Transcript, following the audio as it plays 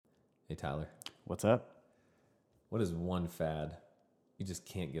Hey, Tyler, What's up? what is one fad you just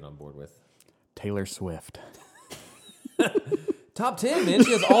can't get on board with? Taylor Swift. Top 10, man.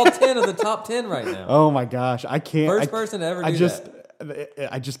 She has all 10 of the top 10 right now. Oh my gosh, I can't. First person to ever do that.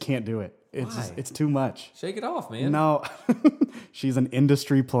 I just can't do it. It's Why? it's too much. Shake it off, man. No, she's an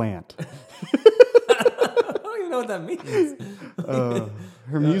industry plant. I don't even know what that means.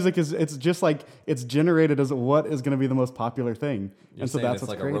 Her music it's just like it's generated as what is going to be the most popular thing, You're and so saying that's it's what's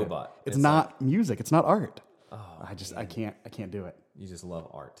like a created. robot. It's It's not music. It's not art. Oh, I can't do it. You just love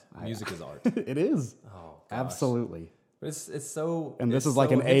art. Music is art. It is Oh, gosh. absolutely. But it's so. And this it's is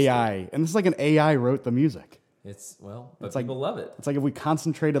like so an hipster. AI, and this is like an AI wrote the music. But It's like- people love it. It's like if we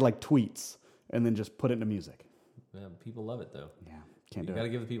concentrated like tweets and then just put it into music. Yeah, people love it though. Yeah, can't You do got it. to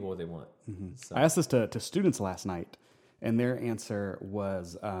give the people what they want. So, I asked this to students last night, and their answer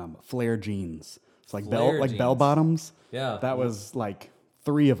was flare jeans. It's like Flare bell jeans. bottoms. yeah, That was like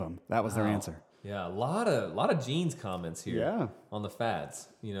 3 of them. That was their Wow. answer. Yeah, a lot of jeans comments here. Yeah. On the fads,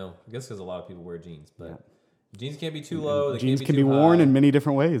 I guess because a lot of people wear jeans, but jeans can't be too low. They Jeans can't can be be too worn high. in many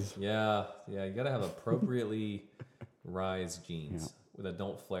different ways. Yeah, you got to have appropriately rise jeans that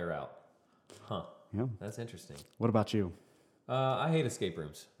don't flare out. Huh? Yeah. That's interesting. What about you? I hate escape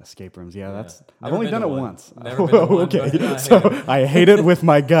rooms. Escape rooms. Yeah, that's. I've Never only been done to it one. once. Never been to one, but I okay, hate so it. I hate it with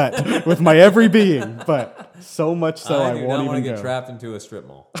my gut, with my every being, but so much so I do won't not want even to get go. trapped into a strip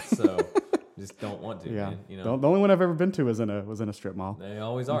mall, so just don't want to. Yeah, man, the only one I've ever been to was in a strip mall. they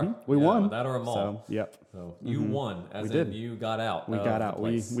always are. We Yeah, won. that or a mall. So yep, So you won, as We in did. you got out. we of got the out.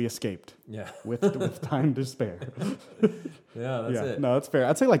 place. We escaped Yeah, with time to spare. yeah, that's it. No, that's fair.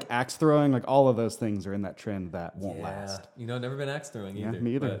 I'd say like axe throwing, like all of those things are in that trend that won't Yeah, last. never been axe throwing Yeah, either.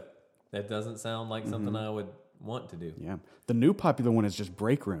 me either. But that doesn't sound like something I would want to do. Yeah, the new popular one is just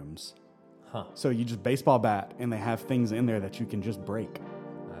break rooms. Huh? So you just baseball bat, and they have things in there that you can just break.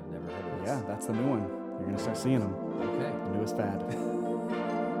 I've never heard of this. Yeah, that's the new one. You're gonna start seeing them. Okay. The newest fad.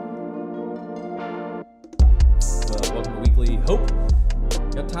 Well, welcome to Weekly Hope.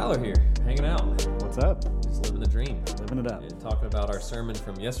 Got Tyler here, hanging out, What's up? just living the dream. Living it up. And talking about our sermon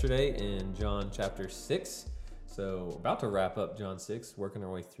from yesterday in John chapter 6. So we're about to wrap up John 6, working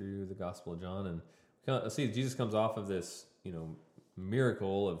our way through the Gospel of John. And see, Jesus comes off of this,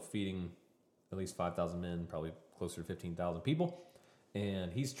 miracle of feeding at least 5,000 men, probably closer to 15,000 people.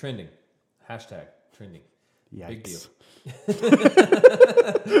 And he's trending. Hashtag trending. Big deal.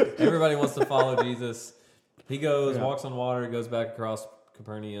 Yikes. Everybody wants to follow Jesus. He goes, Yeah. walks on water, goes back across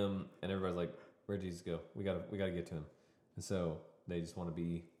Capernaum, and everybody's like, "Where'd Jesus go? We gotta get to him." And so they just want to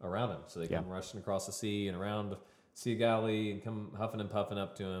be around him. So they come rushing across the sea and around the Sea of Galilee and come huffing and puffing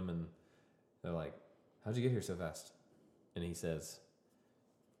up to him, and they're like, "How'd you get here so fast?" And he says,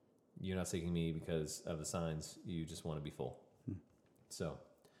 "You're not seeking me because of the signs. You just want to be full." So,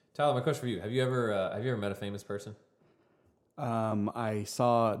 Tyler, my question for you: Have you ever met a famous person? I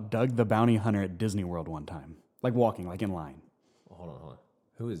saw Doug the Bounty Hunter at Disney World one time, like walking, like in line. Hold on.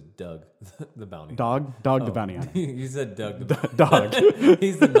 Who is Doug the Bounty? Dog the Bounty Hunter. You said Doug the Dog.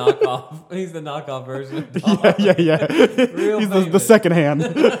 He's the knockoff. He's the knockoff version of Dog. yeah. Real He's the famous. second hand.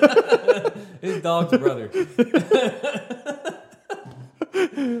 His dog's brother.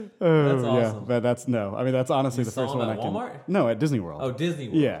 That's awesome. Yeah, but that's no. I mean, that's honestly You the saw first him one at I can. Walmart? No, at Disney World. Oh, Disney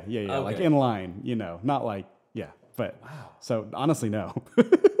World. Yeah. Okay. Like in line, not like But Wow. so honestly, no,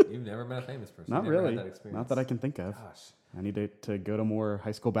 You've never met a famous person. not You've never really. had that experience. Not that I can think of. Gosh. I need to go to more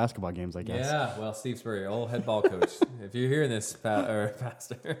high school basketball games, I guess. Yeah. Well, Steve Spurrier, old head ball coach. If you're hearing this, pastor,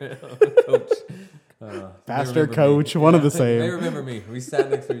 coach, Pastor, they remember coach, me. one of the They same. remember me. We sat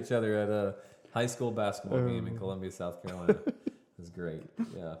next to each other at a high school basketball game in Columbia, South Carolina. It was great.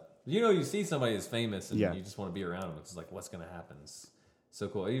 Yeah. You see somebody that's famous and Yeah. you just want to be around them. It's like, what's going to happen? It's so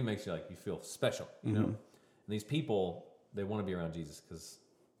cool. It even makes you you feel special, you know? And these people, they want to be around Jesus because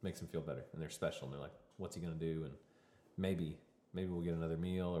it makes them feel better and they're special. And they're like, what's he going to do? And maybe we'll get another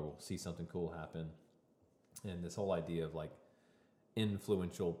meal or we'll see something cool happen. And this whole idea of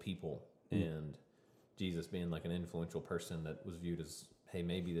influential people and Jesus being like an influential person that was viewed as, hey,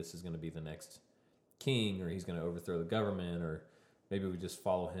 maybe this is going to be the next king or he's going to overthrow the government or maybe we just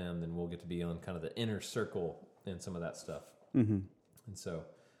follow him, then we'll get to be on kind of the inner circle and some of that stuff. Mm-hmm. And so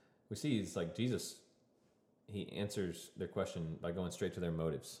we see it's like Jesus, he answers their question by going straight to their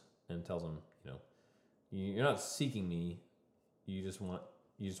motives and tells them, you're not seeking me, you just want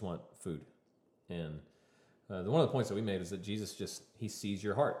food. And one of the points that we made is that Jesus he sees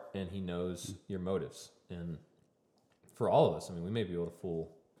your heart and he knows your motives. And for all of us, I mean, we may be able to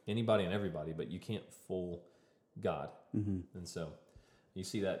fool anybody and everybody, but you can't fool God. Mm-hmm. And so you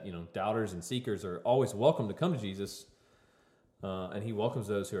see that, doubters and seekers are always welcome to come to Jesus. And he welcomes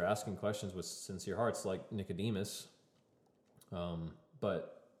those who are asking questions with sincere hearts, like Nicodemus.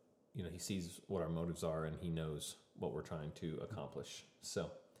 But he sees what our motives are, and he knows what we're trying to accomplish. So, was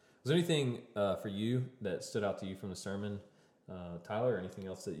there anything for you that stood out to you from the sermon, Tyler, or anything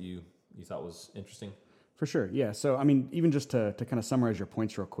else that you thought was interesting? For sure, yeah. So, I mean, even just to kind of summarize your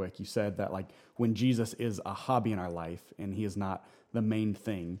points real quick, you said that like when Jesus is a hobby in our life and he is not the main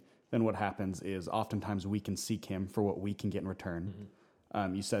thing, then what happens is oftentimes we can seek him for what we can get in return.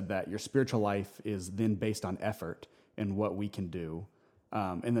 Mm-hmm. You said that your spiritual life is then based on effort and what we can do.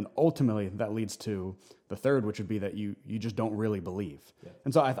 And then ultimately that leads to the third, which would be that you just don't really believe. Yeah.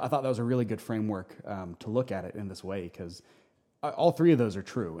 And so I thought that was a really good framework to look at it in this way, because all three of those are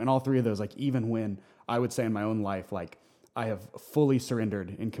true. And all three of those, like even when I would say in my own life, like I have fully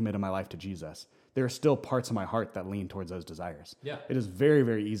surrendered and committed my life to Jesus, there are still parts of my heart that lean towards those desires. Yeah. It is very,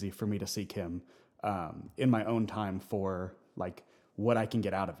 very easy for me to seek him in my own time for like what I can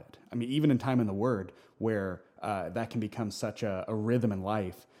get out of it. I mean, even in time in the Word, where that can become such a rhythm in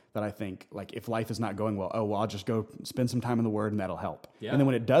life that I think, like, if life is not going well, I'll just go spend some time in the Word and that'll help. Yeah. And then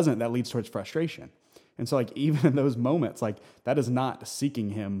when it doesn't, that leads towards frustration. And so, like, even in those moments, like, that is not seeking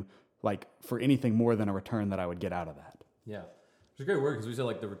him, like, for anything more than a return that I would get out of that. Yeah. It's a great word, because we said,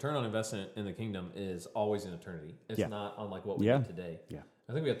 like, the return on investment in the kingdom is always in eternity. It's not on, like, what we get today. Yeah.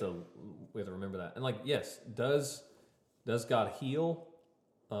 I think we have to remember that. And, like, yes, does God heal?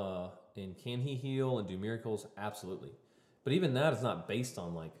 And can he heal and do miracles? Absolutely. But even that is not based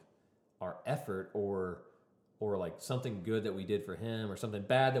on like our effort or like something good that we did for him or something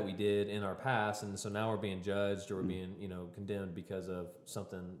bad that we did in our past, and so now we're being judged or we're being condemned because of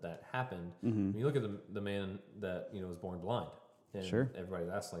something that happened. When you look at the man that was born blind, and everybody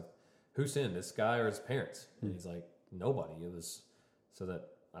asks like, who sinned, this guy or his parents? And he's like, nobody. It was so that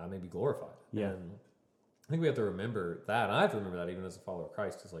I may be glorified. Yeah. And I think we have to remember that. And I have to remember that even as a follower of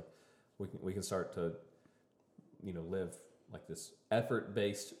Christ, because like we can start to live like this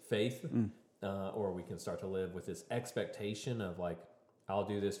effort-based faith, or we can start to live with this expectation of like, I'll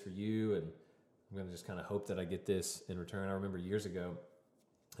do this for you, and I'm going to just kind of hope that I get this in return. I remember years ago,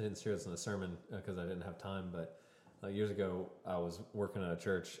 I didn't share this in the sermon because I didn't have time, but years ago I was working at a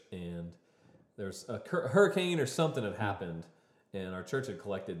church, and there's a hurricane or something had happened, and our church had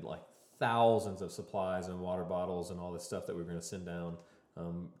collected like thousands of supplies and water bottles and all this stuff that we were going to send down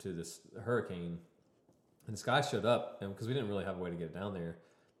to this hurricane. And this guy showed up, and because we didn't really have a way to get it down there,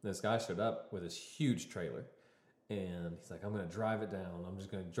 this guy showed up with this huge trailer, and he's like, I'm going to drive it down. I'm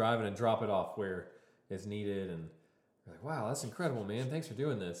just going to drive it and drop it off where it's needed. And we're like, wow, that's incredible, man. Thanks for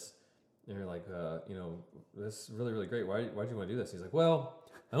doing this. And you're like, this is really, really great. Why'd you want to do this? He's like, well,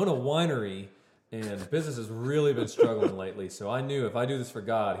 I own a winery, and business has really been struggling lately. So I knew if I do this for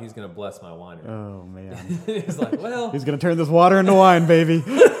God, he's going to bless my winery. Oh, man. He's like, well. He's going to turn this water into wine, baby.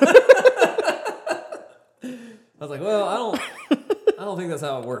 I was like, well, I don't think that's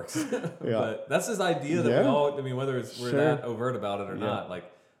how it works. But that's this idea that we all, I mean, whether we're that overt about it or not, like,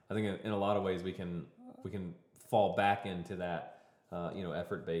 I think in a lot of ways we can fall back into that,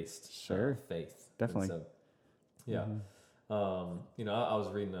 effort-based faith. Definitely. And so, yeah. I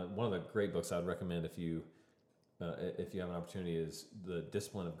was reading one of the great books I'd recommend if you have an opportunity is The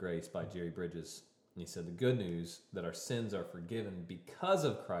Discipline of Grace by Jerry Bridges. And he said, the good news that our sins are forgiven because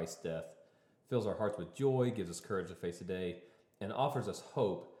of Christ's death fills our hearts with joy, gives us courage to face the day, and offers us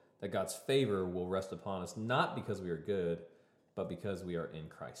hope that God's favor will rest upon us, not because we are good, but because we are in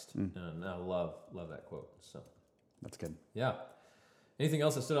Christ. And I love that quote. So that's good. Yeah. Anything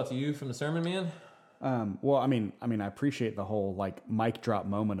else that stood out to you from the sermon, man? Well, I mean, I appreciate the whole like mic drop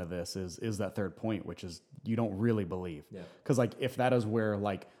moment of this is that third point, which is you don't really believe. Yeah. Because like if that is where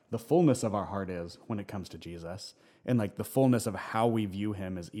like the fullness of our heart is when it comes to Jesus, and like the fullness of how we view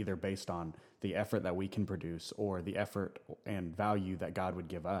him is either based on the effort that we can produce or the effort and value that God would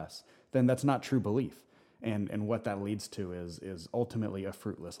give us, then that's not true belief. And what that leads to is ultimately a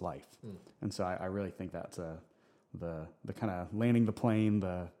fruitless life. And so I really think that's the kind of landing the plane,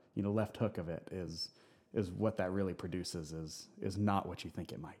 the left hook of it is what that really produces is not what you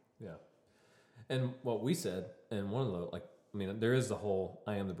think it might. Yeah. And what we said, and one of the there is the whole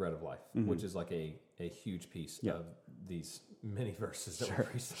I am the bread of life, which is like a huge piece of these many verses that we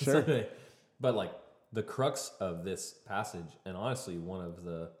preached today. But like the crux of this passage, and honestly one of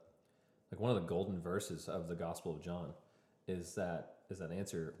the golden verses of the Gospel of John is that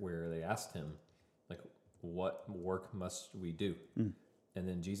answer where they asked him, like, what work must we do? And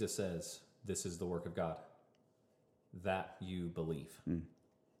then Jesus says, this is the work of God, that you believe. And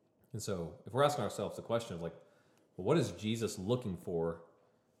so if we're asking ourselves the question of like, well, what is Jesus looking for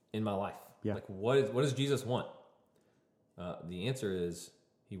in my life? Yeah. Like what does Jesus want? the answer is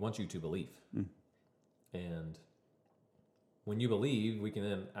he wants you to believe. And when you believe, we can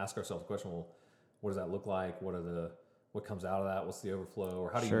then ask ourselves the question, well, what does that look like? What comes out of that? What's the overflow?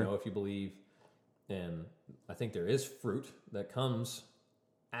 Or how do you know if you believe? And I think there is fruit that comes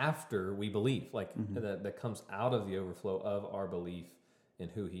after we believe, like that comes out of the overflow of our belief in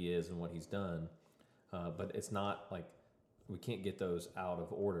who he is and what he's done. But it's not like we can't get those out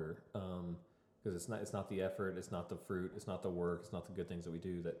of order because it's not the effort, it's not the fruit, it's not the work, it's not the good things that we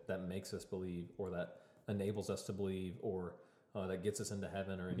do that makes us believe or that enables us to believe or that gets us into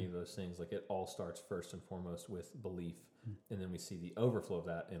heaven or any of those things. Like it all starts first and foremost with belief, and then we see the overflow of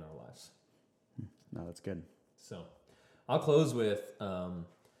that in our lives. No, that's good. So I'll close with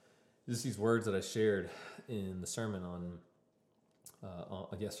just these words that I shared in the sermon on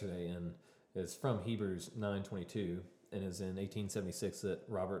yesterday, and it's from Hebrews 9:22, and is in 1876 that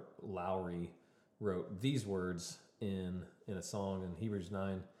Robert Lowry wrote these words in a song. And Hebrews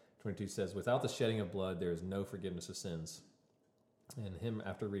 9:22 says, "Without the shedding of blood, there is no forgiveness of sins." And him,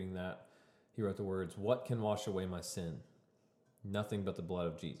 after reading that, he wrote the words, "What can wash away my sin? Nothing but the blood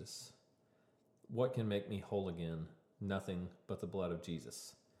of Jesus. What can make me whole again? Nothing but the blood of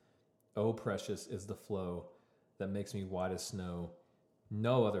Jesus. Oh, precious is the flow that makes me white as snow.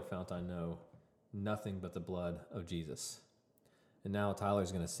 No other fount I know. Nothing but the blood of Jesus." And now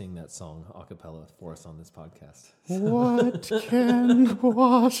Tyler's going to sing that song a cappella for us on this podcast. What can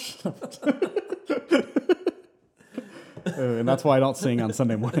wash? And that's why I don't sing on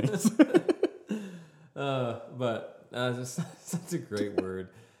Sunday mornings. But just such a great word,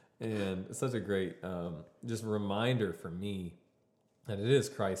 and such a great just reminder for me that it is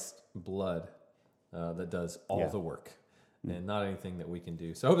Christ's blood that does all the work, and not anything that we can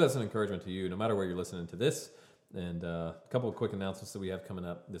do. So I hope that's an encouragement to you, no matter where you're listening to this. And a couple of quick announcements that we have coming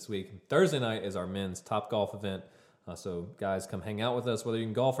up this week. Thursday night is our men's Top Golf event. So guys, come hang out with us. Whether you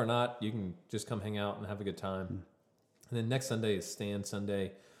can golf or not, you can just come hang out and have a good time. And then next Sunday is Stand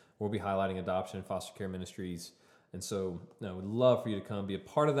Sunday. We'll be highlighting adoption and foster care ministries. And so we'd love for you to come be a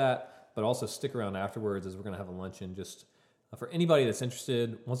part of that, but also stick around afterwards as we're going to have a luncheon just for anybody that's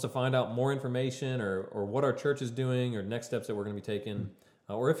interested, wants to find out more information or what our church is doing or next steps that we're going to be taking.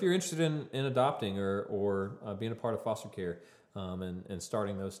 Or if you're interested in adopting or being a part of foster care and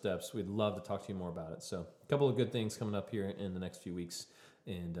starting those steps, we'd love to talk to you more about it. So a couple of good things coming up here in the next few weeks.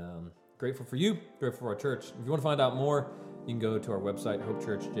 And grateful for you, grateful for our church. If you want to find out more, you can go to our website,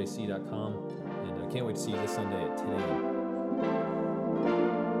 hopechurchjc.com. And I can't wait to see you this Sunday at 10 a.m.